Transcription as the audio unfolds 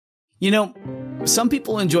You know, some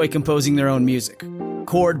people enjoy composing their own music,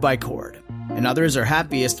 chord by chord, and others are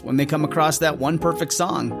happiest when they come across that one perfect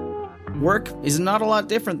song. Work is not a lot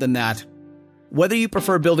different than that. Whether you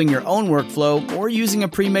prefer building your own workflow or using a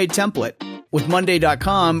pre-made template, with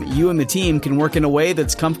Monday.com, you and the team can work in a way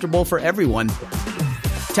that's comfortable for everyone.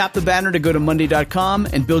 Tap the banner to go to Monday.com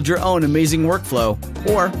and build your own amazing workflow,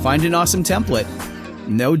 or find an awesome template.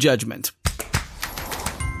 No judgment.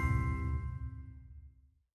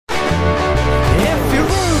 If your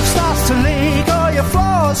roof starts to leak or your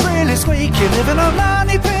floor's really squeak, you live in a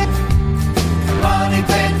money pit. Money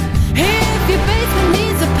pit. If your basement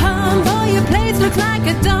needs a pump or your place looks like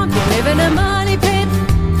a dump, you live in a money pit.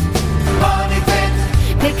 Money pit.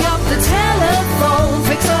 Pick up the telephone,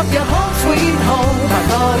 fix up your home sweet home by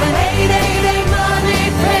calling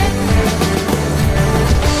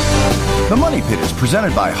 888-MONEY-PIT. The Money Pit is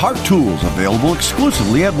presented by Hart Tools, available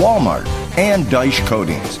exclusively at Walmart, and Dyche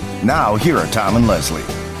Coatings. Now, here are Tom and Leslie.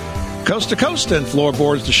 Coast to coast and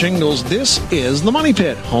floorboards to shingles, this is the Money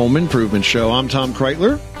Pit Home Improvement Show. I'm Tom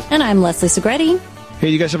Kreitler. And I'm Leslie Segretti. Hey,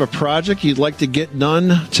 you guys have a project you'd like to get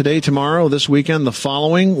done today, tomorrow, this weekend, the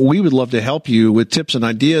following? We would love to help you with tips and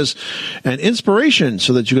ideas and inspiration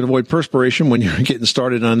so that you can avoid perspiration when you're getting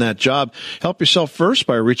started on that job. Help yourself first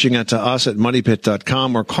by reaching out to us at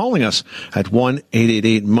moneypit.com or calling us at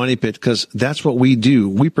 1-888-MONEYPIT, because that's what we do.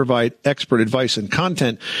 We provide expert advice and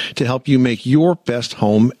content to help you make your best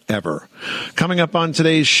home ever. Coming up on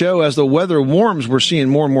today's show, as the weather warms, we're seeing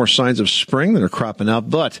more and more signs of spring that are cropping up,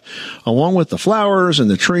 but along with the flowers and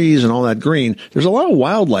the trees and all that green, there's a lot of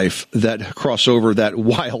wildlife that cross over that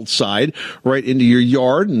wild side right into your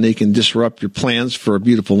yard, and they can disrupt your plans for a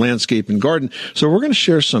beautiful landscape and garden. So we're going to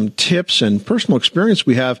share some tips and personal experience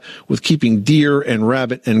we have with keeping deer and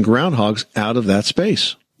rabbit and groundhogs out of that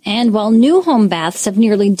space. And while new home baths have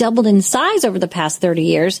nearly doubled in size over the past 30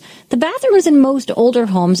 years, the bathrooms in most older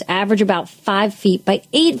homes average about 5 feet by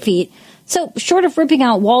 8 feet. So short of ripping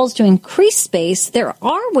out walls to increase space, there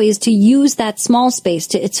are ways to use that small space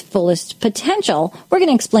to its fullest potential. We're going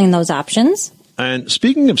to explain those options. And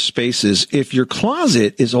speaking of spaces, if your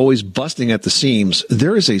closet is always busting at the seams,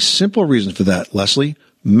 there is a simple reason for that, Leslie: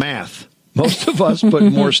 math. Most of us put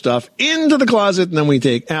more stuff into the closet than we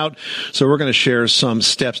take out. So we're going to share some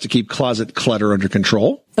steps to keep closet clutter under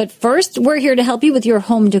control. But first, we're here to help you with your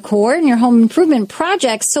home decor and your home improvement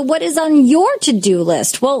projects. So what is on your to-do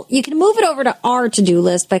list? Well, you can move it over to our to-do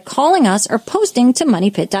list by calling us or posting to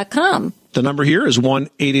moneypit.com. The number here is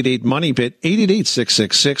 1-888-MONEYPIT,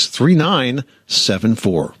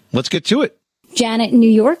 888-666-3974. Let's get to it. Janet in New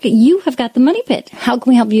York, you have got the Money Pit. How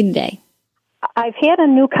can we help you today? I've had a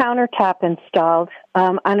new countertop installed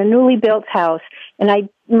on a newly built house, and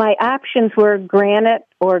my options were granite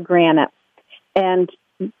or granite. And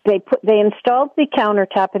they installed the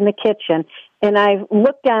countertop in the kitchen, and I've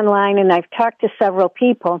looked online and I've talked to several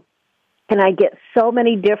people, and I get so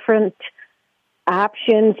many different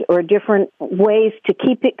options or different ways to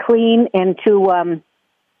keep it clean and to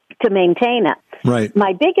maintain it. Right.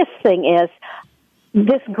 My biggest thing is,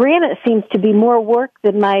 this granite seems to be more work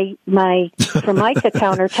than my Formica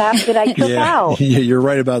countertop that I took out. Yeah, you're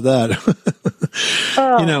right about that.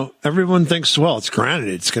 You know, everyone thinks, well, it's granite,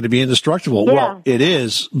 it's going to be indestructible. Yeah. Well, it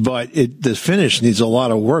is, but the finish needs a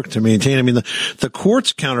lot of work to maintain. I mean, the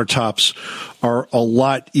quartz countertops are a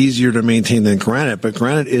lot easier to maintain than granite, but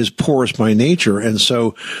granite is porous by nature. And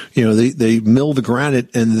so, you know, they mill the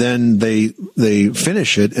granite and then they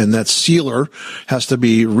finish it, and that sealer has to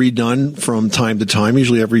be redone from time to time,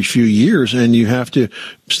 usually every few years, and you have to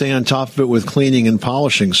stay on top of it with cleaning and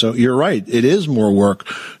polishing. So you're right. It is more work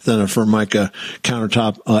than a Formica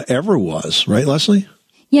countertop ever was. Right, Leslie?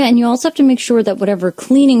 Yeah, and you also have to make sure that whatever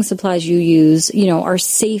cleaning supplies you use, you know, are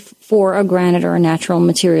safe for a granite or a natural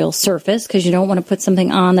material surface, because you don't want to put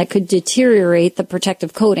something on that could deteriorate the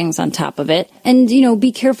protective coatings on top of it. And, you know,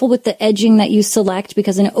 be careful with the edging that you select,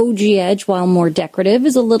 because an OG edge, while more decorative,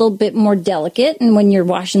 is a little bit more delicate. And when you're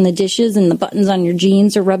washing the dishes and the buttons on your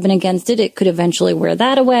jeans are rubbing against it, it could eventually wear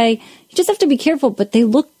that away. You just have to be careful, but they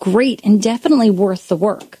look great and definitely worth the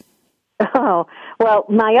work. Oh, well,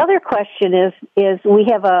 my other question is we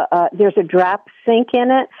have there's a drop sink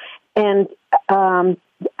in it, and I'm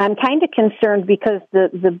kind of concerned because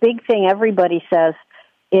the big thing everybody says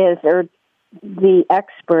is, or the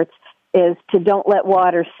experts, is to don't let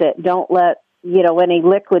water sit, don't let, you know, any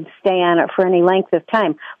liquid stay on it for any length of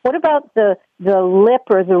time. What about the lip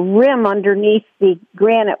or the rim underneath the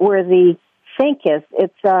granite where the sink is?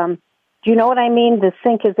 Do you know what I mean? The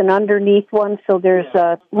sink is an underneath one, so there's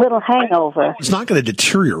a little hangover. It's not going to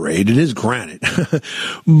deteriorate. It is granite,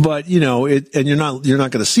 but and you're not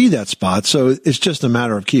going to see that spot. So it's just a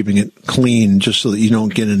matter of keeping it clean, just so that you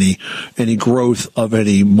don't get any growth of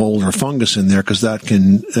any mold or fungus in there, because that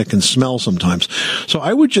can smell sometimes. So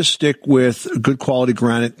I would just stick with good quality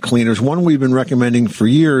granite cleaners. One we've been recommending for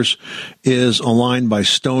years is a line by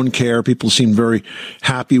Stone Care. People seem very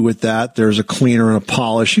happy with that. There's a cleaner and a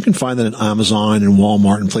polish. You can find that Amazon and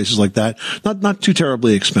Walmart and places like that. Not too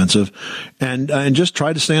terribly expensive, and just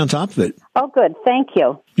try to stay on top of it. Oh, good. Thank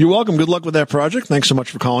you. You're welcome. Good luck with that project. Thanks so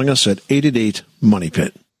much for calling us at 888 Money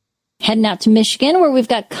Pit. Heading out to Michigan, where we've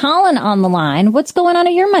got Colin on the line. What's going on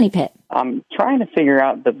at your Money Pit? I'm trying to figure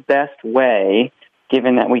out the best way,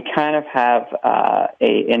 given that we kind of have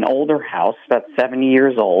an older house that's 70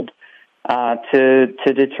 years old, to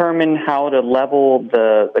determine how to level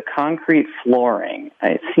the concrete flooring.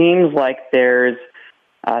 It seems like there's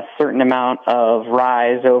a certain amount of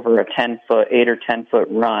rise over a 8 or 10 foot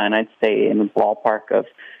run. I'd say in the ballpark of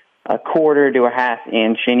a quarter to a half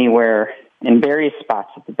inch anywhere in various spots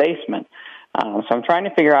of the basement. So I'm trying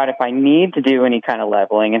to figure out if I need to do any kind of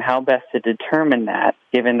leveling and how best to determine that,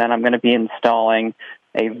 given that I'm going to be installing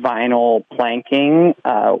a vinyl planking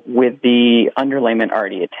with the underlayment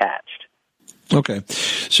already attached. Okay.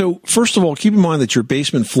 So first of all, keep in mind that your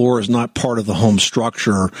basement floor is not part of the home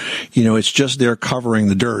structure. It's just there covering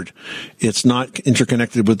the dirt. It's not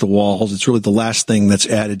interconnected with the walls. It's really the last thing that's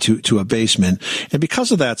added to a basement. And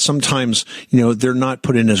because of that, sometimes, they're not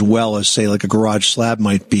put in as well as, say, like a garage slab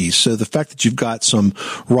might be. So the fact that you've got some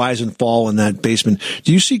rise and fall in that basement,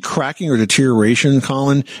 do you see cracking or deterioration,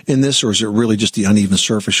 Colin, in this, or is it really just the uneven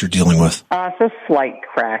surface you're dealing with? It's a slight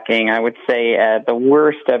cracking. I would say the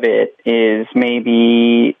worst of it is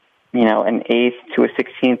maybe, an 1/8 to a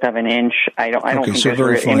 1/16 of an inch. I don't think so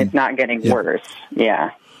there's, and it's not getting worse.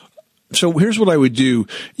 Yeah. So here's what I would do.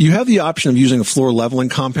 You have the option of using a floor leveling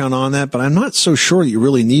compound on that, but I'm not so sure that you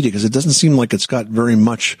really need it because it doesn't seem like it's got very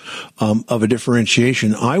much of a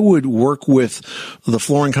differentiation. I would work with the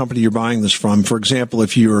flooring company you're buying this from. For example,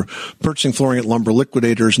 if you're purchasing flooring at Lumber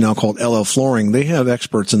Liquidators, now called LL Flooring, they have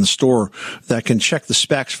experts in the store that can check the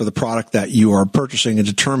specs for the product that you are purchasing and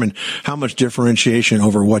determine how much differentiation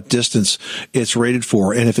over what distance it's rated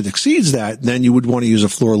for. And if it exceeds that, then you would want to use a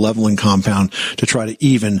floor leveling compound to try to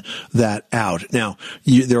even that out. Now,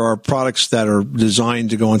 there are products that are designed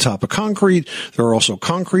to go on top of concrete. There are also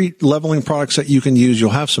concrete leveling products that you can use. You'll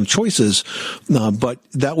have some choices, but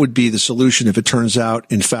that would be the solution if it turns out,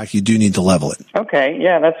 in fact, you do need to level it. Okay,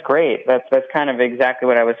 yeah, that's great. That's kind of exactly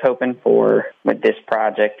what I was hoping for with this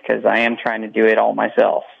project, because I am trying to do it all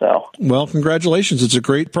myself. So, well, congratulations. It's a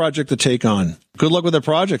great project to take on. Good luck with the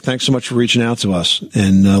project. Thanks so much for reaching out to us,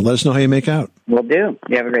 and let us know how you make out. Will do.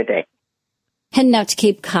 You have a great day. Heading out to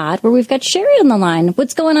Cape Cod, where we've got Sherry on the line.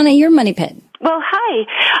 What's going on at your Money Pit? Well, hi.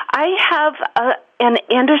 I have an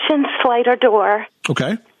Anderson slider door.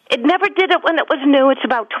 Okay. It never did it when it was new. It's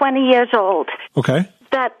about 20 years old. Okay.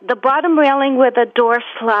 That the bottom railing where the door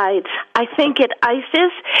slides, I think it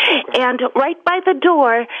ices, and right by the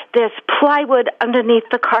door, there's plywood underneath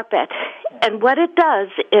the carpet. And what it does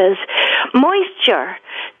is moisture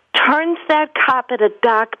turns that carpet a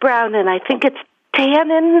dark brown, and I think it's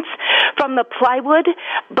tannins from the plywood,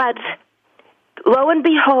 but lo and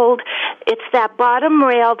behold, it's that bottom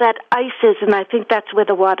rail that ices, and I think that's where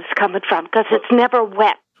the water's coming from, because it's never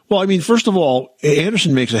wet. Well, I mean, first of all,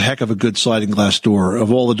 Anderson makes a heck of a good sliding glass door.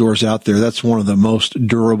 Of all the doors out there, that's one of the most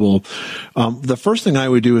durable. The first thing I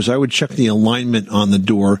would do is I would check the alignment on the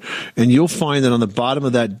door, and you'll find that on the bottom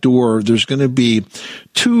of that door, there's going to be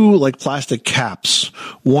two like plastic caps,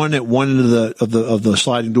 one at one end of the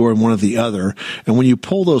sliding door and one at the other. And when you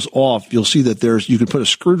pull those off, you'll see that you can put a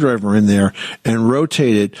screwdriver in there and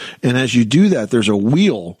rotate it. And as you do that, there's a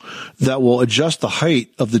wheel that will adjust the height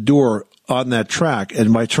of the door on that track,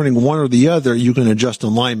 and by turning one or the other, you can adjust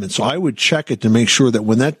alignment. So I would check it to make sure that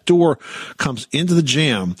when that door comes into the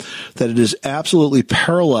jamb, that it is absolutely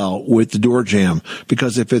parallel with the door jamb.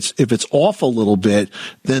 Because if it's off a little bit,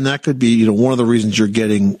 then that could be one of the reasons you're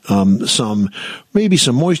getting maybe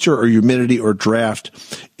some moisture or humidity or draft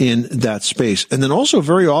in that space. And then also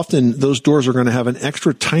very often those doors are going to have an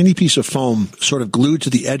extra tiny piece of foam sort of glued to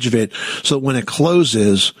the edge of it, so that when it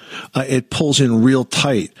closes, it pulls in real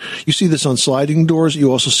tight. You see this on sliding doors.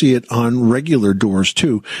 You also see it on regular doors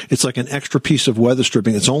too. It's like an extra piece of weather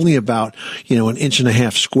stripping. It's only about, 1.5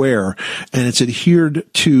 inches square, and it's adhered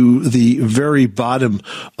to the very bottom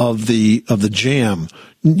of the jamb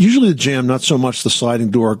Usually the jamb, not so much the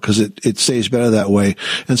sliding door because it stays better that way.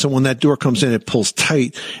 And so when that door comes in, it pulls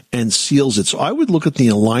tight and seals it. So I would look at the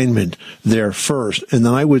alignment there first, and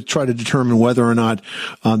then I would try to determine whether or not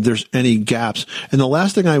there's any gaps. And the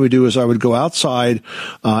last thing I would do is I would go outside,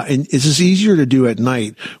 and this is easier to do at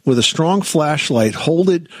night with a strong flashlight, hold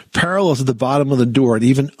it parallel to the bottom of the door and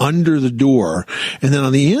even under the door. And then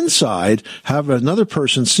on the inside, have another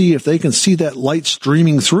person see if they can see that light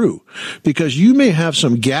streaming through, because you may have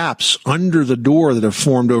some gaps under the door that have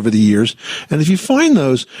formed over the years. And if you find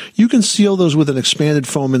those, you can seal those with an expanded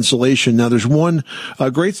foam insulation. Now there's one,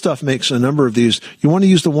 Great Stuff makes a number of these. You want to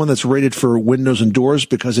use the one that's rated for windows and doors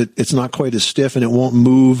because it's not quite as stiff and it won't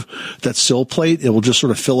move that sill plate. It will just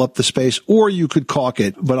sort of fill up the space, or you could caulk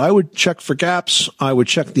it. But I would check for gaps. I would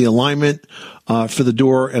check the alignment for the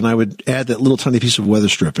door, and I would add that little tiny piece of weather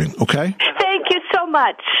stripping. Okay? Thank you so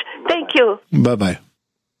much. Thank you. Bye-bye.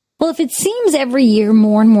 Well, if it seems every year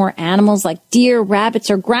more and more animals like deer,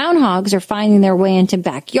 rabbits, or groundhogs are finding their way into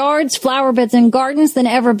backyards, flower beds, and gardens than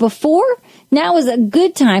ever before, now is a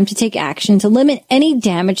good time to take action to limit any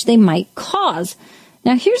damage they might cause.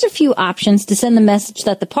 Now, here's a few options to send the message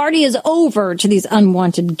that the party is over to these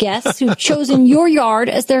unwanted guests who've chosen your yard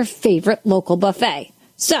as their favorite local buffet.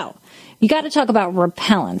 So, you got to talk about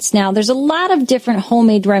repellents. Now, there's a lot of different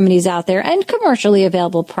homemade remedies out there and commercially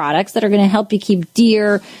available products that are going to help you keep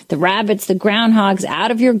deer, the rabbits, the groundhogs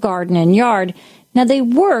out of your garden and yard. Now, they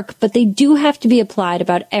work, but they do have to be applied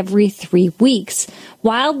about every 3 weeks.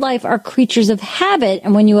 Wildlife are creatures of habit,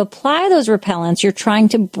 and when you apply those repellents, you're trying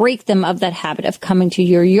to break them of that habit of coming to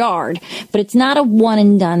your yard. But it's not a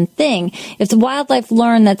one-and-done thing. If the wildlife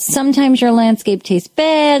learn that sometimes your landscape tastes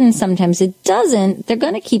bad and sometimes it doesn't, they're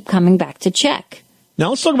going to keep coming back to check. Now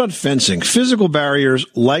let's talk about fencing. Physical barriers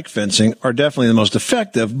like fencing are definitely the most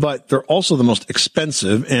effective, but they're also the most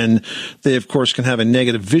expensive, and they, of course, can have a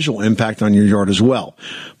negative visual impact on your yard as well.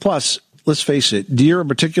 Plus, let's face it, deer in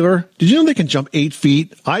particular, did you know they can jump 8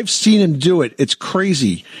 feet? I've seen them do it. It's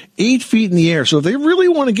crazy. 8 feet in the air. So if they really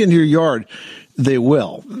want to get into your yard, they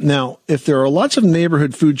will. Now, if there are lots of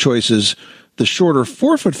neighborhood food choices, the shorter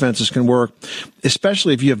 4-foot fences can work,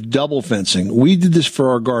 especially if you have double fencing. We did this for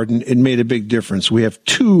our garden. It made a big difference. We have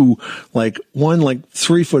two, one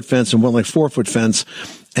 3-foot fence and one 4-foot fence,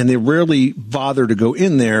 and they rarely bother to go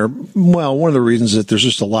in there. Well, one of the reasons is that there's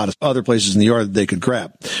just a lot of other places in the yard that they could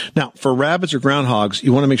grab. Now, for rabbits or groundhogs,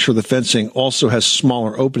 you want to make sure the fencing also has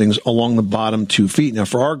smaller openings along the bottom 2 feet. Now,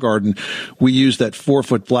 for our garden, we use that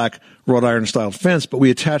 4-foot black wrought iron style fence, but we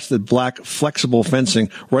attached the black flexible fencing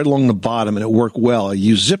right along the bottom, and it worked well. I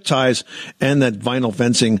used zip ties and that vinyl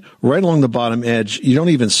fencing right along the bottom edge. You don't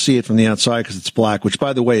even see it from the outside because it's black, which,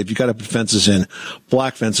 by the way, if you got to put fences in,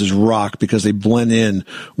 black fences rock because they blend in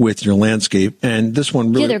with your landscape. And this one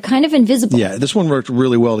really... Yeah, they're kind of invisible. Yeah, this one worked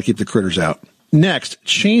really well to keep the critters out. Next,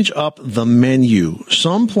 change up the menu.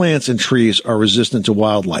 Some plants and trees are resistant to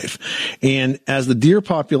wildlife. And as the deer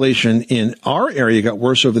population in our area got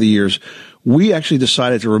worse over the years, we actually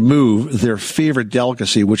decided to remove their favorite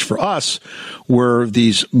delicacy, which for us were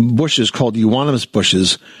these bushes called euonymus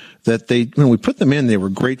bushes that when we put them in, they were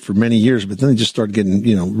great for many years, but then they just started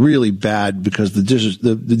getting, really bad because the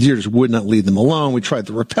deer just would not leave them alone. We tried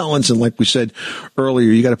the repellents, and like we said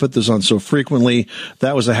earlier, you got to put those on so frequently.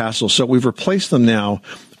 That was a hassle. So we've replaced them now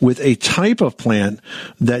with a type of plant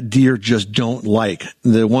that deer just don't like.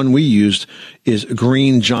 The one we used is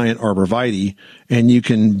green giant arborvitae, and you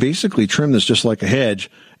can basically trim this just like a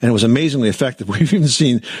hedge, and it was amazingly effective. We've even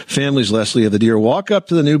seen families, Leslie, of the deer walk up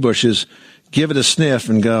to the new bushes, give it a sniff,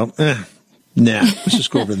 and go, nah, let's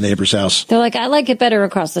just go over to the neighbor's house. They're like, I like it better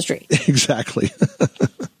across the street. Exactly.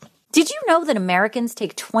 Did you know that Americans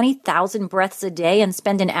take 20,000 breaths a day and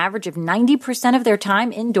spend an average of 90% of their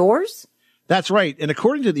time indoors? That's right. And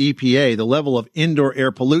according to the EPA, the level of indoor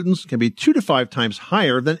air pollutants can be 2 to 5 times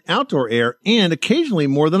higher than outdoor air, and occasionally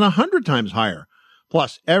more than 100 times higher.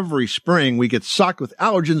 Plus, every spring we get socked with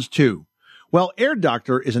allergens too. Well, Air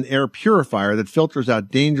Doctor is an air purifier that filters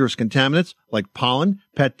out dangerous contaminants like pollen,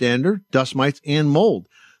 pet dander, dust mites, and mold.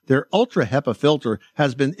 Their Ultra HEPA filter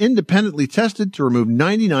has been independently tested to remove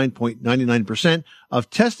 99.99% of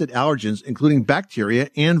tested allergens, including bacteria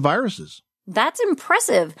and viruses. That's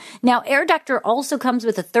impressive. Now, Air Doctor also comes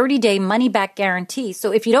with a 30-day money-back guarantee,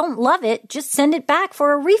 so if you don't love it, just send it back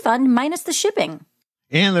for a refund minus the shipping.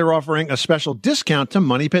 And they're offering a special discount to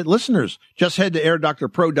Money Pit listeners. Just head to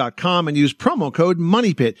airdoctorpro.com and use promo code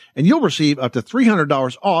MONEYPIT, and you'll receive up to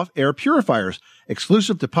 $300 off air purifiers.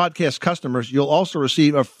 Exclusive to podcast customers, you'll also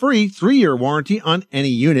receive a free 3-year warranty on any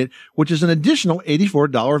unit, which is an additional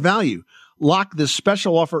 $84 value. Lock this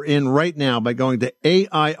special offer in right now by going to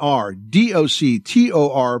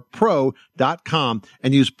airdoctorpro.com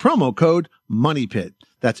and use promo code MONEYPIT.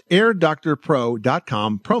 That's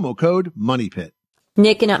airdoctorpro.com, promo code MONEYPIT.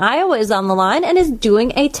 Nick in Iowa is on the line and is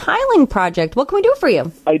doing a tiling project. What can we do for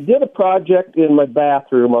you? I did a project in my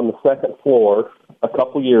bathroom on the second floor a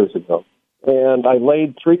couple years ago, and I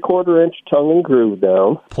laid 3/4 inch tongue and groove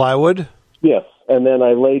down. Plywood? Yes, and then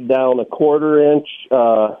I laid down a 1/4 inch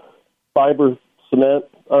fiber cement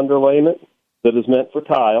underlayment that is meant for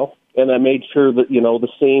tile, and I made sure that, the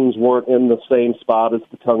seams weren't in the same spot as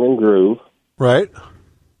the tongue and groove. Right.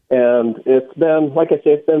 And it's been, like I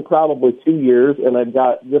say, it's been probably 2 years, and I've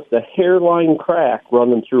got just a hairline crack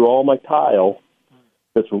running through all my tile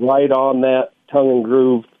that's right on that tongue and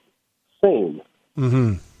groove seam.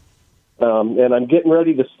 Mm-hmm. And I'm getting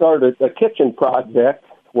ready to start a kitchen project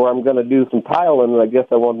where I'm going to do some tiling, and I guess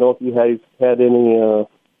I want to know if you guys had any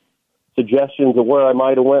suggestions of where I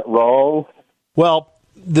might have went wrong. Well,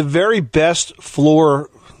 the very best floor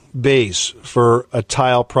base for a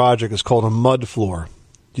tile project is called a mud floor.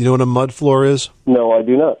 Do you know what a mud floor is? No, I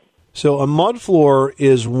do not. So a mud floor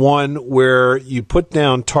is one where you put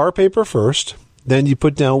down tar paper first, then you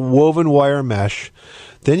put down woven wire mesh,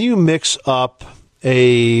 then you mix up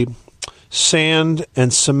a sand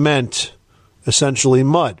and cement, essentially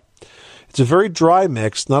mud. It's a very dry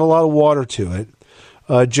mix, not a lot of water to it.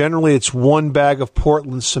 Generally, it's one bag of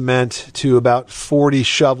Portland cement to about 40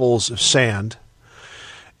 shovels of sand.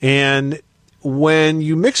 And when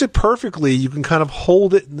you mix it perfectly, you can kind of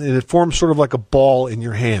hold it, and it forms sort of like a ball in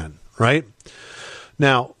your hand, right?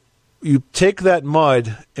 Now, you take that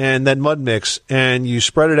mud and that mud mix, and you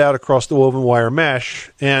spread it out across the woven wire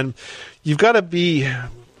mesh, and you've got to be, a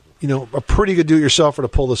pretty good do-it-yourselfer to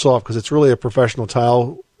pull this off, because it's really a professional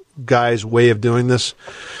tile guy's way of doing this.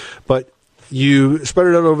 But you spread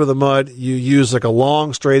it out over the mud. You use like a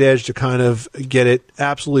long straight edge to kind of get it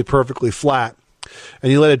absolutely perfectly flat.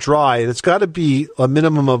 And you let it dry. And it's got to be a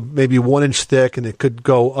minimum of maybe 1 inch thick, and it could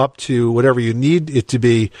go up to whatever you need it to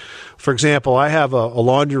be. For example, I have a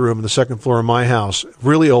laundry room on the second floor of my house,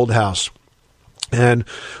 really old house. And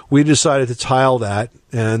we decided to tile that,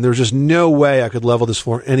 and there's just no way I could level this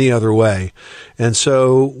floor any other way. And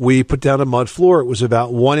so we put down a mud floor. It was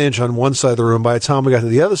about 1 inch on one side of the room. By the time we got to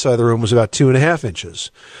the other side of the room, it was about 2.5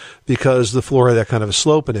 inches, because the floor had that kind of a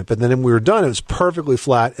slope in it. But then when we were done, it was perfectly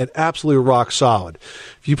flat and absolutely rock solid.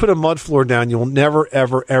 If you put a mud floor down, you'll never,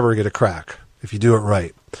 ever, ever get a crack if you do it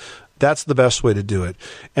right. That's the best way to do it.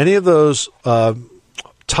 Any of those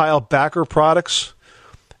tile backer products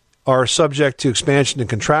are subject to expansion and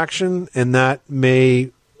contraction, and that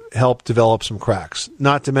may help develop some cracks.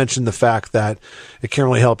 Not to mention the fact that it can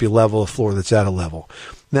really help you level a floor that's at a level.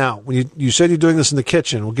 Now, when you said you're doing this in the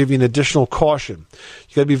kitchen, we'll give you an additional caution.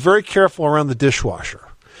 You got to be very careful around the dishwasher,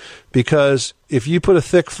 because if you put a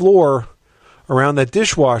thick floor around that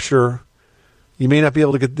dishwasher, you may not be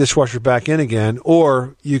able to get the dishwasher back in again,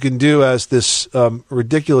 or you can do as this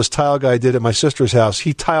ridiculous tile guy did at my sister's house.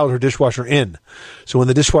 He tiled her dishwasher in. So when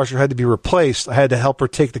the dishwasher had to be replaced, I had to help her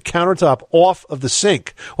take the countertop off of the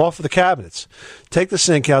sink, off of the cabinets. Take the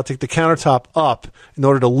sink out, take the countertop up in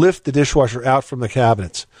order to lift the dishwasher out from the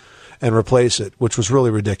cabinets and replace it, which was really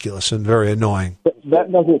ridiculous and very annoying.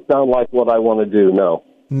 That doesn't sound like what I want to do, no.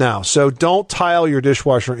 No, so don't tile your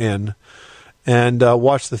dishwasher in. And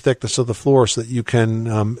watch the thickness of the floor so that you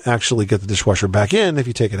can actually get the dishwasher back in if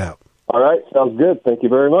you take it out. All right. Sounds good. Thank you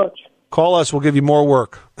very much. Call us. We'll give you more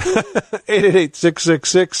work.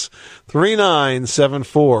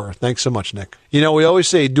 888-666-3974. Thanks so much, Nick. We always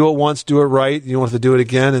say do it once, do it right. You don't have to do it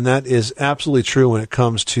again, and that is absolutely true when it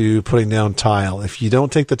comes to putting down tile. If you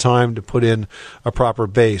don't take the time to put in a proper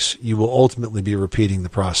base, you will ultimately be repeating the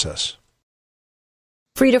process.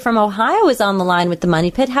 Frida from Ohio is on the line with the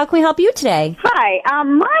Money Pit. How can we help you today? Hi.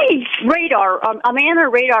 My radar, I'm in a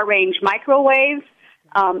radar range microwave.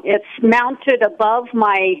 It's mounted above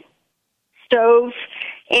my stove.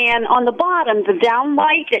 And on the bottom, the down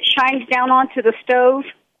light that shines down onto the stove,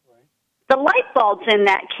 the light bulbs in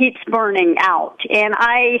that keeps burning out. And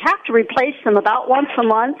I have to replace them about once a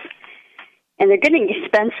month. And they're getting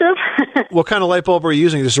expensive. What kind of light bulb are you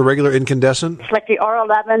using? Just a regular incandescent? It's like the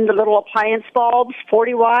R11, the little appliance bulbs,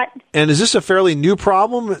 40 watt. And is this a fairly new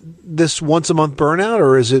problem, this once-a-month burnout,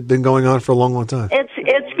 or has it been going on for a long, long time?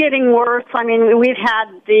 It's getting worse. I mean, we've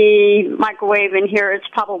had the microwave in here. It's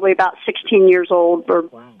probably about 16 years old, or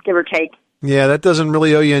give or take. Yeah, that doesn't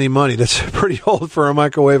really owe you any money. That's pretty old for a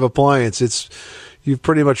microwave appliance. It's you've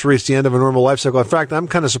pretty much reached the end of a normal life cycle. In fact, I'm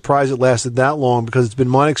kind of surprised it lasted that long because it's been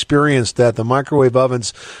my experience that the microwave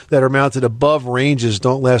ovens that are mounted above ranges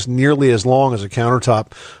don't last nearly as long as a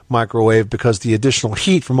countertop microwave because the additional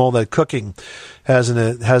heat from all that cooking has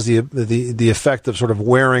the effect of sort of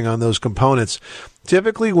wearing on those components.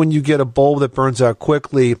 Typically, when you get a bulb that burns out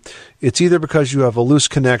quickly, it's either because you have a loose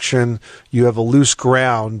connection, you have a loose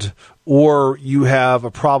ground, or you have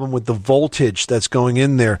a problem with the voltage that's going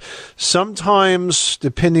in there. Sometimes,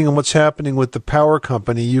 depending on what's happening with the power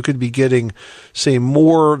company, you could be getting, say,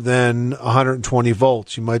 more than 120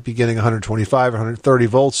 volts. You might be getting 125 or 130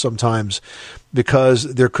 volts sometimes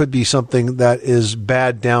because there could be something that is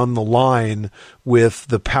bad down the line with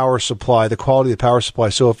the power supply, the quality of the power supply.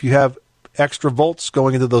 So if you have extra volts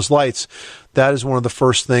going into those lights, that is one of the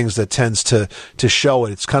first things that tends to show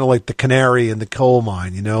it. It's kind of like the canary in the coal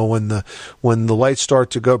mine, when the lights start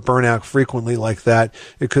to burn out frequently like that,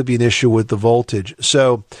 it could be an issue with the voltage.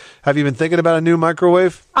 So, have you been thinking about a new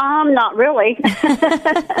microwave? Not really.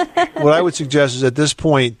 What I would suggest is at this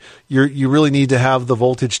point, you really need to have the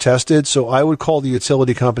voltage tested. So I would call the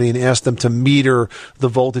utility company and ask them to meter the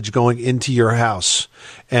voltage going into your house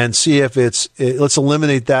and see if let's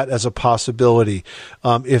eliminate that as a possibility.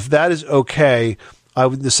 If that is okay,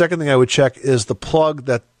 the second thing I would check is the plug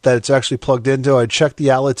that it's actually plugged into. I'd check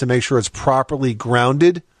the outlet to make sure it's properly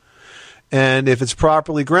grounded. And if it's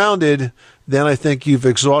properly grounded, then I think you've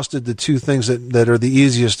exhausted the two things that are the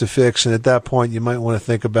easiest to fix. And at that point, you might want to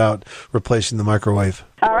think about replacing the microwave.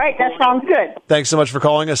 All right, that sounds good. Thanks so much for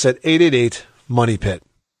calling us at 888-MONEY-PIT.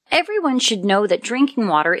 Everyone should know that drinking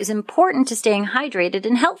water is important to staying hydrated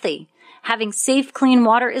and healthy. Having safe, clean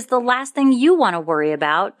water is the last thing you want to worry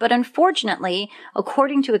about, but unfortunately,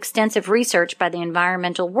 according to extensive research by the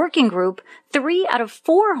Environmental Working Group, 3 out of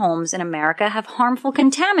 4 homes in America have harmful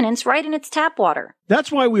contaminants right in its tap water.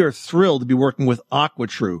 That's why we are thrilled to be working with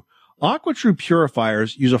AquaTrue. AquaTrue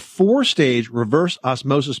purifiers use a 4-stage reverse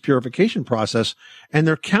osmosis purification process, and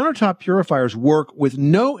their countertop purifiers work with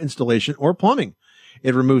no installation or plumbing.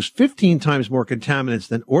 It removes 15 times more contaminants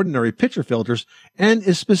than ordinary pitcher filters and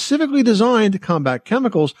is specifically designed to combat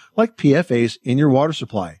chemicals like PFAS in your water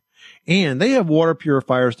supply. And they have water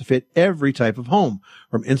purifiers to fit every type of home,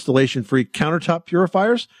 from installation-free countertop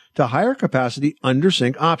purifiers to higher capacity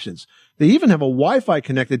under-sink options. They even have a Wi-Fi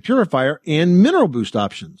connected purifier and mineral boost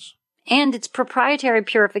options. And its proprietary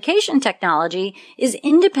purification technology is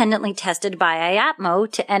independently tested by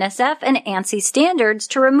IAPMO to NSF and ANSI standards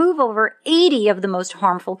to remove over 80 of the most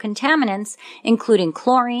harmful contaminants, including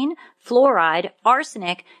chlorine, fluoride,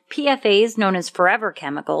 arsenic, PFAS known as forever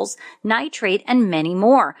chemicals, nitrate, and many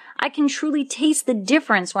more. I can truly taste the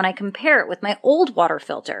difference when I compare it with my old water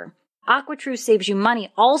filter. AquaTrue saves you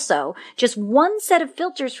money also. Just one set of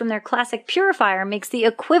filters from their classic purifier makes the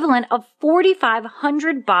equivalent of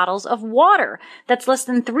 4,500 bottles of water. That's less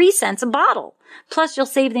than 3 cents a bottle. Plus, you'll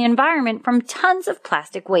save the environment from tons of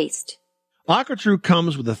plastic waste. AquaTrue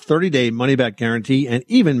comes with a 30-day money-back guarantee and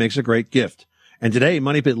even makes a great gift. And today,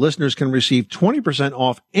 Money Pit listeners can receive 20%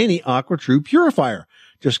 off any AquaTrue purifier.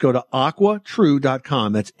 Just go to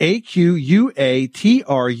aquatrue.com. That's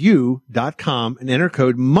AQUATRU.com and enter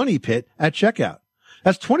code MONEYPIT at checkout.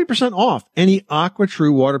 That's 20% off any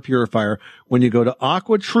AquaTrue water purifier when you go to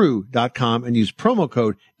aquatrue.com and use promo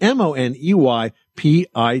code MONEYPIT.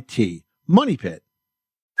 MoneyPit.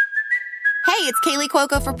 Hey, it's Kaylee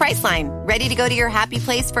Cuoco for Priceline. Ready to go to your happy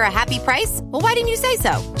place for a happy price? Well, why didn't you say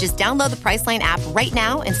so? Just download the Priceline app right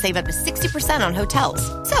now and save up to 60% on hotels.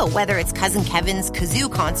 So whether it's Cousin Kevin's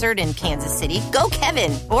Kazoo Concert in Kansas City, go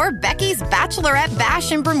Kevin, or Becky's Bachelorette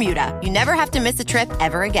Bash in Bermuda, you never have to miss a trip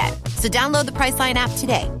ever again. So download the Priceline app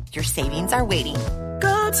today. Your savings are waiting.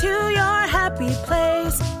 Go to your happy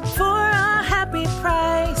place for a happy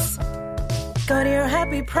price. Go to your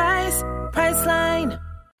happy price, Priceline.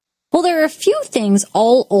 Well, there are a few things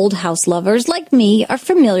all old house lovers like me are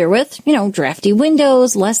familiar with. Drafty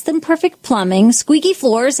windows, less than perfect plumbing, squeaky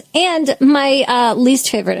floors, and my least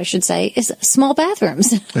favorite, I should say, is small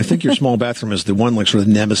bathrooms. I think your small bathroom is the one sort of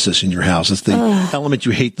nemesis in your house. It's the element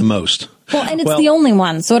you hate the most. Well, and it's the only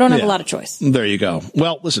one, so I don't have a lot of choice. There you go.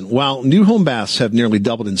 Well, listen, while new home baths have nearly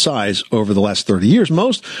doubled in size over the last 30 years,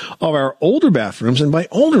 most of our older bathrooms, and by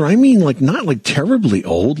older, I mean not terribly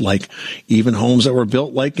old, like even homes that were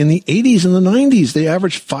built in the 80s and the 90s, they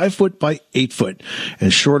average 5 foot by 8 foot.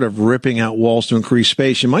 And short of ripping out walls to increase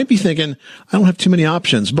space, you might be thinking, I don't have too many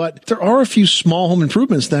options, but there are a few small home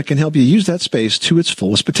improvements that can help you use that space to its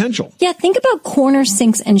fullest potential. Yeah, think about corner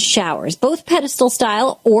sinks and showers, both pedestal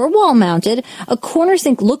style or wall mounted. mounted, a corner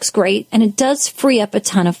sink looks great, and it does free up a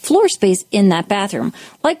ton of floor space in that bathroom.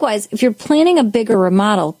 Likewise, if you're planning a bigger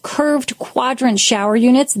remodel, curved quadrant shower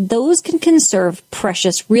units, those can conserve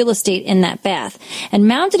precious real estate in that bath. And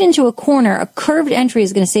mounted into a corner, a curved entry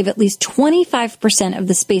is going to save at least 25% of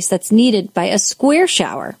the space that's needed by a square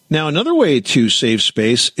shower. Now, another way to save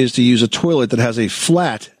space is to use a toilet that has a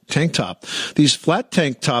flat tank top. These flat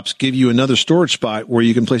tank tops give you another storage spot where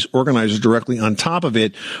you can place organizers directly on top of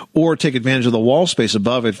it or take advantage of the wall space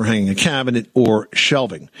above it for hanging a cabinet or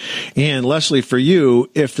shelving. And Leslie, for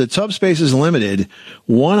you, if the tub space is limited,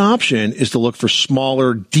 one option is to look for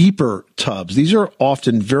smaller, deeper tubs. These are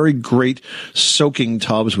often very great soaking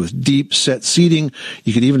tubs with deep set seating.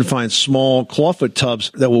 You can even find small clawfoot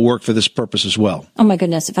tubs that will work for this purpose as well. Oh my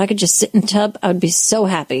goodness, if I could just sit in a tub, I would be so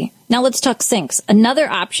happy. Now let's talk sinks. Another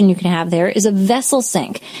option you can have there is a vessel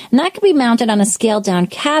sink. And that can be mounted on a scaled down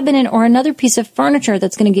cabinet or another piece of furniture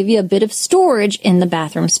that's going to give you a bit of storage in the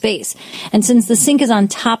bathroom space. And since the sink is on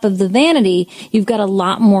top of the vanity, you've got a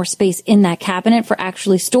lot more space in that cabinet for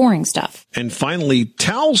actually storing stuff. And finally,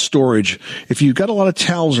 towel storage. If you've got a lot of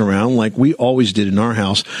towels around, like we always did in our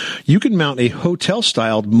house, you can mount a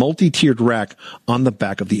hotel-styled multi-tiered rack on the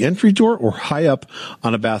back of the entry door or high up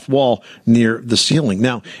on a bath wall near the ceiling.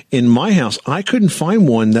 Now, in my house, I couldn't find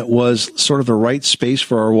one that was sort of the right space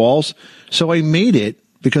for our walls, so I made it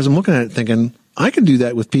because I'm looking at it thinking, I can do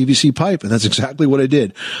that with PVC pipe, and that's exactly what I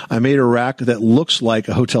did. I made a rack that looks like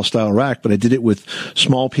a hotel-style rack, but I did it with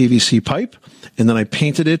small PVC pipe, and then I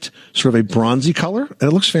painted it sort of a bronzy color, and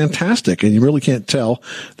it looks fantastic, and you really can't tell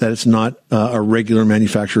that it's not a regular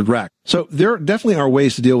manufactured rack. So there definitely are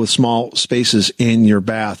ways to deal with small spaces in your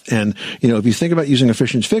bath. And, if you think about using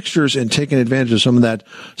efficient fixtures and taking advantage of some of that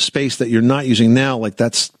space that you're not using now, like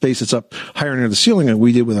that space that's up higher near the ceiling like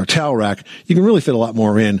we did with our towel rack, you can really fit a lot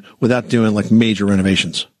more in without doing like major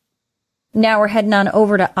renovations. Now we're heading on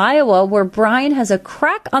over to Iowa, where Brian has a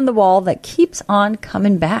crack on the wall that keeps on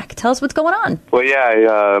coming back. Tell us what's going on. Well,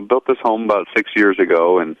 yeah, I built this home about 6 years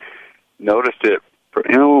ago and noticed it,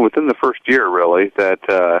 within the first year, really,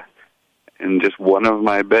 that in just one of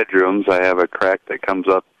my bedrooms, I have a crack that comes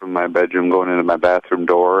up from my bedroom going into my bathroom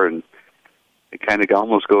door, and it kind of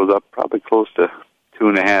almost goes up probably close to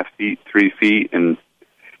 2.5 feet, 3 feet, and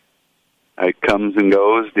it comes and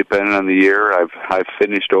goes depending on the year. I've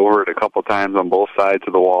finished over it a couple times on both sides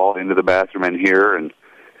of the wall into the bathroom and here, and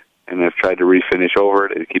I've tried to refinish over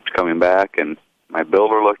it. It keeps coming back, and my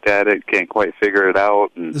builder looked at it, can't quite figure it out.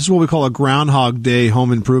 And this is what we call a Groundhog Day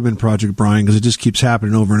home improvement project, Brian, because it just keeps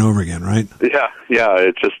happening over and over again, right? Yeah.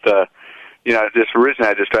 It's just, originally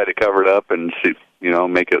I just tried to cover it up and see,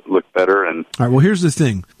 make it look better. And all right, well, here's the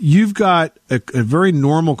thing. You've got a very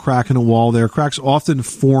normal crack in a wall there. Cracks often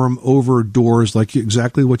form over doors, like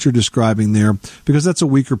exactly what you're describing there, because that's a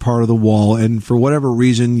weaker part of the wall. And for whatever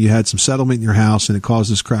reason, you had some settlement in your house and it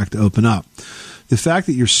caused this crack to open up. The fact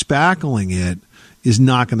that you're spackling it is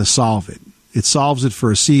not going to solve it. It solves it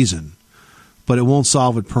for a season, but it won't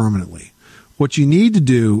solve it permanently. What you need to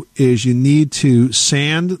do is you need to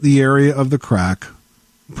sand the area of the crack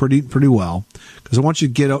pretty well, because I want you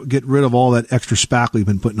to get rid of all that extra spackle you've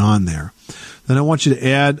been putting on there. Then I want you to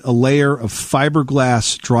add a layer of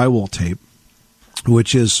fiberglass drywall tape,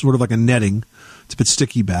 which is sort of like a netting. It's a bit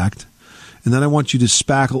sticky backed. And then I want you to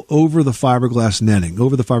spackle over the fiberglass netting,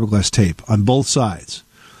 over the fiberglass tape on both sides.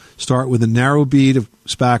 Start with a narrow bead of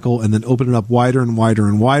spackle and then open it up wider and wider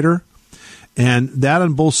and wider. And that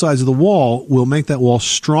on both sides of the wall will make that wall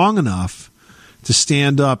strong enough to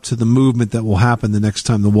stand up to the movement that will happen the next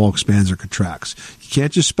time the wall expands or contracts. You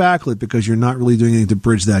can't just spackle it because you're not really doing anything to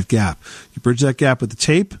bridge that gap. You bridge that gap with the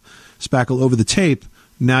tape, spackle over the tape,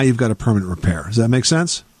 now you've got a permanent repair. Does that make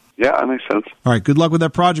sense? Yeah, that makes sense. All right, good luck with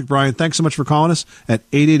that project, Brian. Thanks so much for calling us at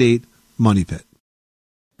 888-MONEY-PIT.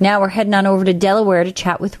 Now we're heading on over to Delaware to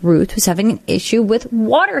chat with Ruth, who's having an issue with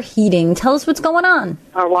water heating. Tell us what's going on.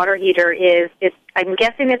 Our water heater I'm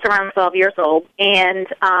guessing it's around 12 years old, and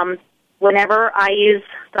whenever I use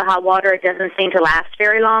the hot water, it doesn't seem to last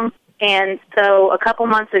very long. And so a couple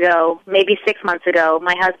months ago, maybe 6 months ago,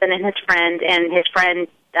 my husband and his friend,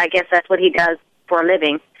 I guess that's what he does for a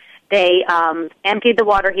living, they emptied the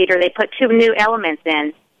water heater. They put 2 new elements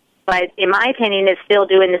in, but in my opinion, it's still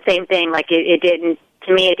doing the same thing. Like it didn't.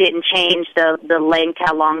 To me, it didn't change the length,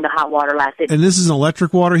 how long the hot water lasted. And this is an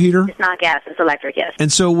electric water heater? It's not gas, it's electric, yes.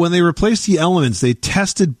 And so when they replaced the elements, they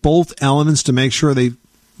tested both elements to make sure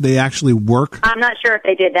they actually work? I'm not sure if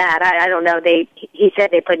they did that. I don't know. He said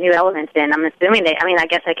they put new elements in. I'm assuming I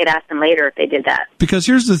guess I could ask them later if they did that. Because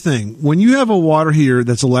here's the thing. When you have a water heater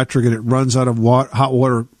that's electric and it runs out of hot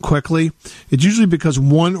water quickly, it's usually because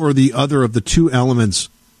one or the other of the 2 elements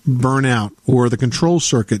burn out or the control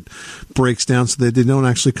circuit breaks down so that they don't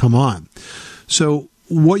actually come on. So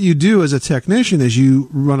what you do as a technician is you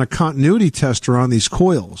run a continuity tester on these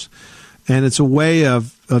coils, and it's a way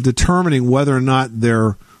of determining whether or not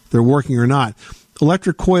they're working or not.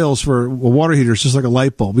 Electric coils for a water heater is just like a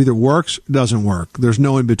light bulb. Either works or doesn't work. There's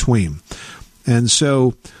no in between. And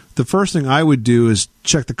so the first thing I would do is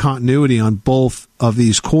check the continuity on both of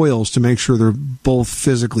these coils to make sure they're both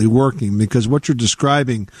physically working, because what you're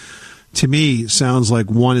describing to me sounds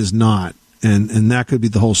like one is not. And that could be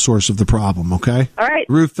the whole source of the problem, okay? All right.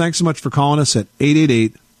 Ruth, thanks so much for calling us at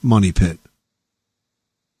 888-MONEY-PIT.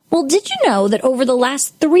 Well, did you know that over the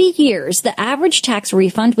last 3 years, the average tax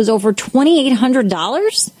refund was over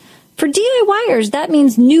 $2,800? For DIYers, that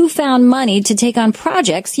means newfound money to take on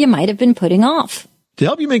projects you might have been putting off. To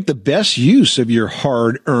help you make the best use of your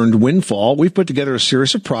hard-earned windfall, we've put together a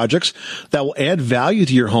series of projects that will add value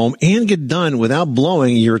to your home and get done without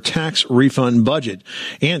blowing your tax refund budget.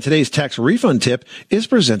 And today's tax refund tip is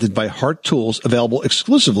presented by Hart Tools, available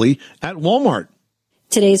exclusively at Walmart.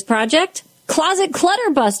 Today's project? Closet clutter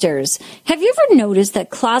busters. Have you ever noticed that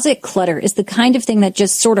closet clutter is the kind of thing that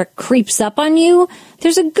just sort of creeps up on you?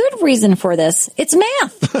 There's a good reason for this. It's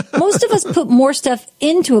math. Most of us put more stuff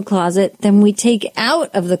into a closet than we take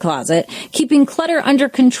out of the closet. Keeping clutter under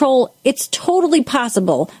control, it's totally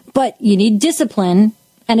possible, but you need discipline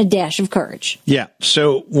and a dash of courage. Yeah.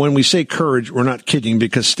 So when we say courage, we're not kidding,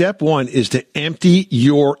 because step one is to empty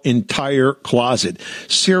your entire closet.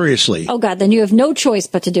 Seriously. Oh, God, then you have no choice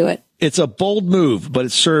but to do it. It's a bold move, but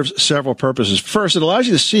it serves several purposes. First, it allows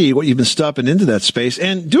you to see what you've been stuffing into that space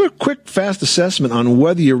and do a quick, fast assessment on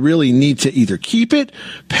whether you really need to either keep it,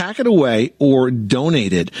 pack it away, or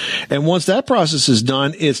donate it. And once that process is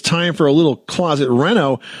done, it's time for a little closet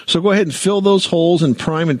reno. So go ahead and fill those holes and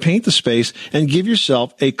prime and paint the space and give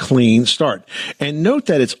yourself a clean start. And note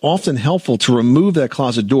that it's often helpful to remove that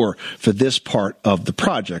closet door for this part of the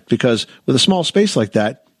project, because with a small space like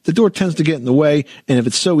that, the door tends to get in the way, and if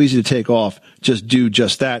it's so easy to take off, just do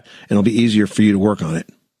just that, and it'll be easier for you to work on it.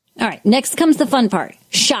 All right, next comes the fun part,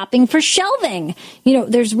 shopping for shelving. You know,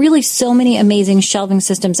 there's really so many amazing shelving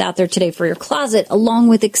systems out there today for your closet, along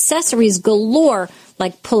with accessories galore,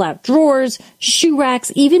 like pull-out drawers, shoe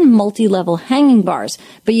racks, even multi-level hanging bars.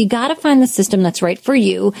 But you got to find the system that's right for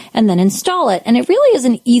you and then install it. And it really is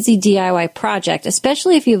an easy DIY project,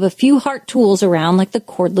 especially if you have a few Hart tools around, like the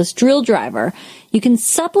cordless drill driver. You can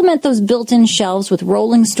supplement those built-in shelves with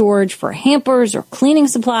rolling storage for hampers or cleaning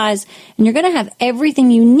supplies, and you're going to have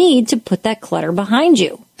everything you need to put that clutter behind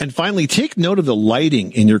you. And finally, take note of the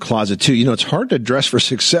lighting in your closet, too. You know, it's hard to dress for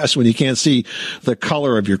success when you can't see the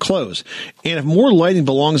color of your clothes. And if more lighting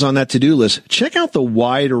belongs on that to-do list, check out the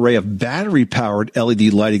wide array of battery-powered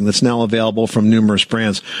LED lighting that's now available from numerous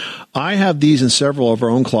brands. I have these in several of our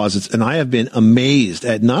own closets, and I have been amazed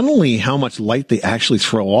at not only how much light they actually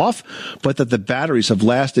throw off, but that the batteries have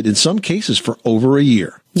lasted, in some cases, for over a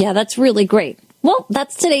year. Yeah, that's really great. Well,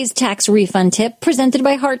 that's today's tax refund tip presented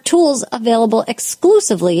by Hart Tools, available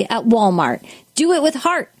exclusively at Walmart. Do it with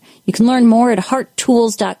Hart. You can learn more at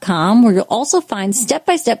hearttools.com, where you'll also find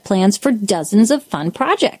step-by-step plans for dozens of fun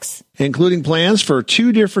projects, including plans for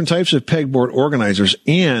 2 different types of pegboard organizers.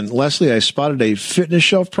 And Leslie, I spotted a fitness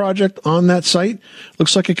shelf project on that site.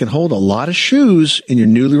 Looks like it can hold a lot of shoes in your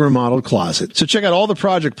newly remodeled closet. So check out all the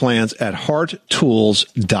project plans at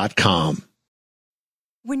hearttools.com.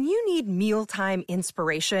 When you need mealtime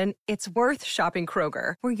inspiration, it's worth shopping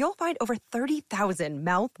Kroger, where you'll find over 30,000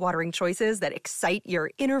 mouth-watering choices that excite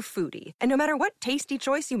your inner foodie. And no matter what tasty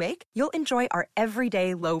choice you make, you'll enjoy our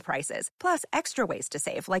everyday low prices, plus extra ways to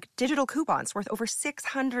save, like digital coupons worth over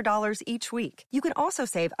 $600 each week. You can also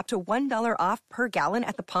save up to $1 off per gallon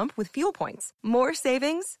at the pump with fuel points. More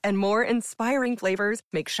savings and more inspiring flavors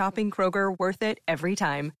make shopping Kroger worth it every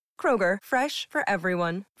time. Kroger, fresh for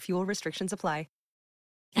everyone. Fuel restrictions apply.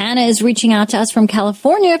 Anna is reaching out to us from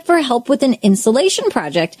California for help with an insulation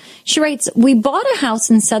project. She writes, we bought a house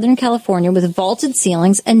in Southern California with vaulted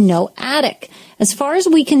ceilings and no attic. As far as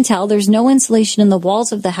we can tell, there's no insulation in the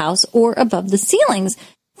walls of the house or above the ceilings.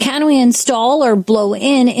 Can we install or blow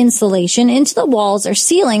in insulation into the walls or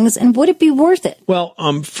ceilings, and would it be worth it? Well,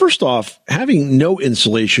 first off, having no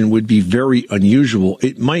insulation would be very unusual.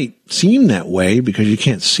 It might seem that way because you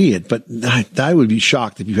can't see it, but I would be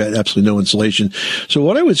shocked if you had absolutely no insulation. So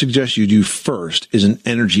what I would suggest you do first is an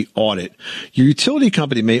energy audit. Your utility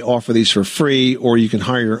company may offer these for free, or you can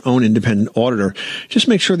hire your own independent auditor. Just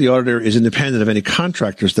make sure the auditor is independent of any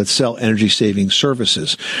contractors that sell energy-saving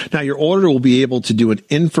services. Now, your auditor will be able to do an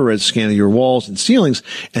infrared scan of your walls and ceilings,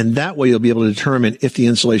 and that way you'll be able to determine if the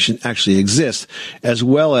insulation actually exists, as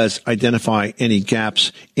well as identify any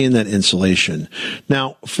gaps in that insulation.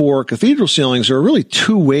 Now, for cathedral ceilings, there are really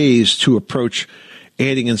two ways to approach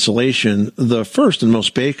adding insulation. The first and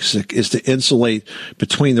most basic is to insulate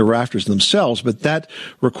between the rafters themselves, but that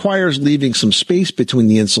requires leaving some space between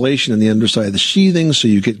the insulation and the underside of the sheathing so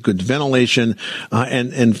you get good ventilation.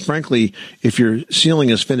 And frankly, if your ceiling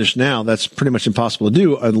is finished now, that's pretty much impossible to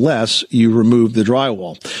do unless you remove the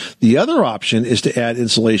drywall. The other option is to add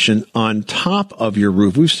insulation on top of your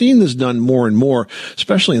roof. We've seen this done more and more,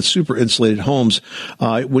 especially in super insulated homes.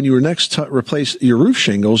 When you were next to replace your roof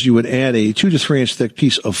shingles, you would add a 2 to 3 inch thick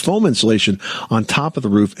piece of foam insulation on top of the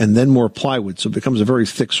roof and then more plywood. So it becomes a very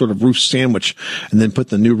thick sort of roof sandwich, and then put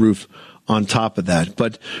the new roof on top of that.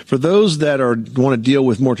 But for those that want to deal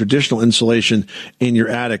with more traditional insulation in your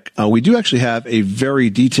attic, we do actually have a very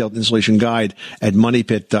detailed insulation guide at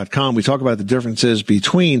moneypit.com. We talk about the differences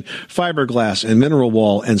between fiberglass and mineral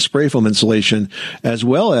wall and spray foam insulation, as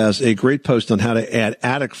well as a great post on how to add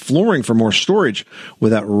attic flooring for more storage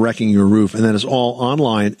without wrecking your roof. And that is all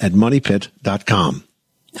online at moneypit.com.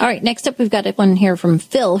 All right, next up, we've got one here from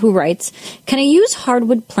Phil, who writes, can I use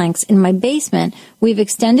hardwood planks in my basement? We've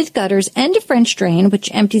extended gutters and a French drain, which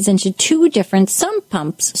empties into 2 different sump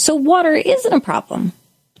pumps, so water isn't a problem.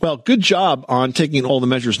 Well, good job on taking all the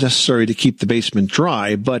measures necessary to keep the basement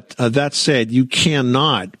dry. But that said, you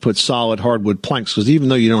cannot put solid hardwood planks, because even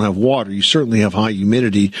though you don't have water, you certainly have high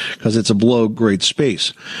humidity because it's a below-grade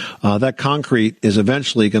space. That concrete is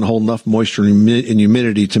eventually going to hold enough moisture and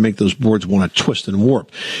humidity to make those boards want to twist and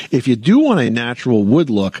warp. If you do want a natural wood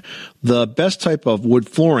look, the best type of wood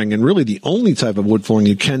flooring, and really the only type of wood flooring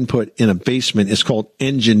you can put in a basement, is called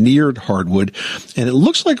engineered hardwood. And it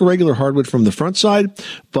looks like regular hardwood from the front side,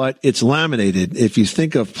 but it's laminated. If you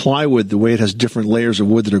think of plywood, the way it has different layers of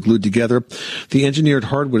wood that are glued together, the engineered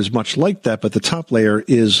hardwood is much like that, but the top layer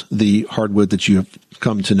is the hardwood that you have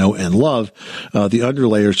come to know and love. The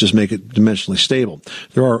underlayers just make it dimensionally stable.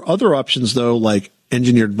 There are other options, though, like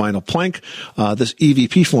engineered vinyl plank. This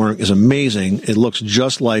EVP flooring is amazing. It looks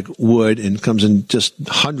just like wood and comes in just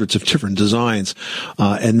hundreds of different designs.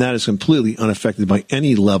 And that is completely unaffected by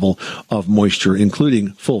any level of moisture,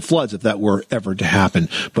 including full floods if that were ever to happen.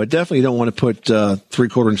 But definitely don't want to put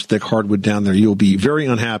 3/4 inch thick hardwood down there. You'll be very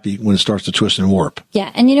unhappy when it starts to twist and warp. Yeah,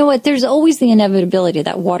 and you know what? There's always the inevitability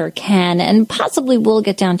that water can and possibly will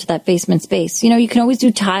get down to that basement space. You know, you can always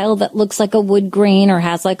do tile that looks like a wood grain or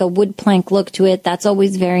has like a wood plank look to it. That's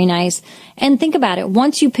always very nice. And think about it.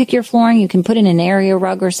 Once you pick your flooring, you can put in an area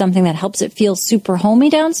rug or something that helps it feel super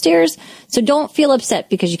homey downstairs. So don't feel upset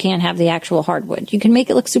because you can't have the actual hardwood. You can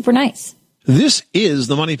make it look super nice. This is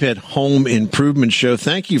the Money Pit Home Improvement Show.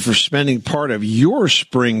 Thank you for spending part of your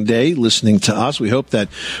spring day listening to us. We hope that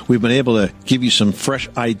we've been able to give you some fresh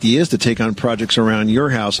ideas to take on projects around your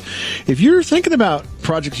house. If you're thinking about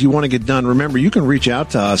projects you want to get done, remember, you can reach out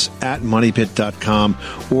to us at moneypit.com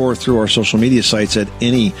or through our social media sites at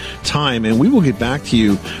any time, and we will get back to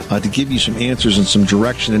you to give you some answers and some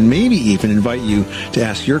direction, and maybe even invite you to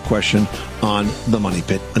ask your question on the Money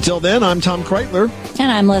Pit. Until then, I'm Tom Kreitler.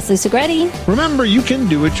 And I'm Leslie Segretti. Remember, you can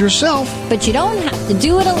do it yourself, but you don't have to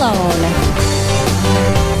do it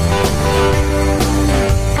alone.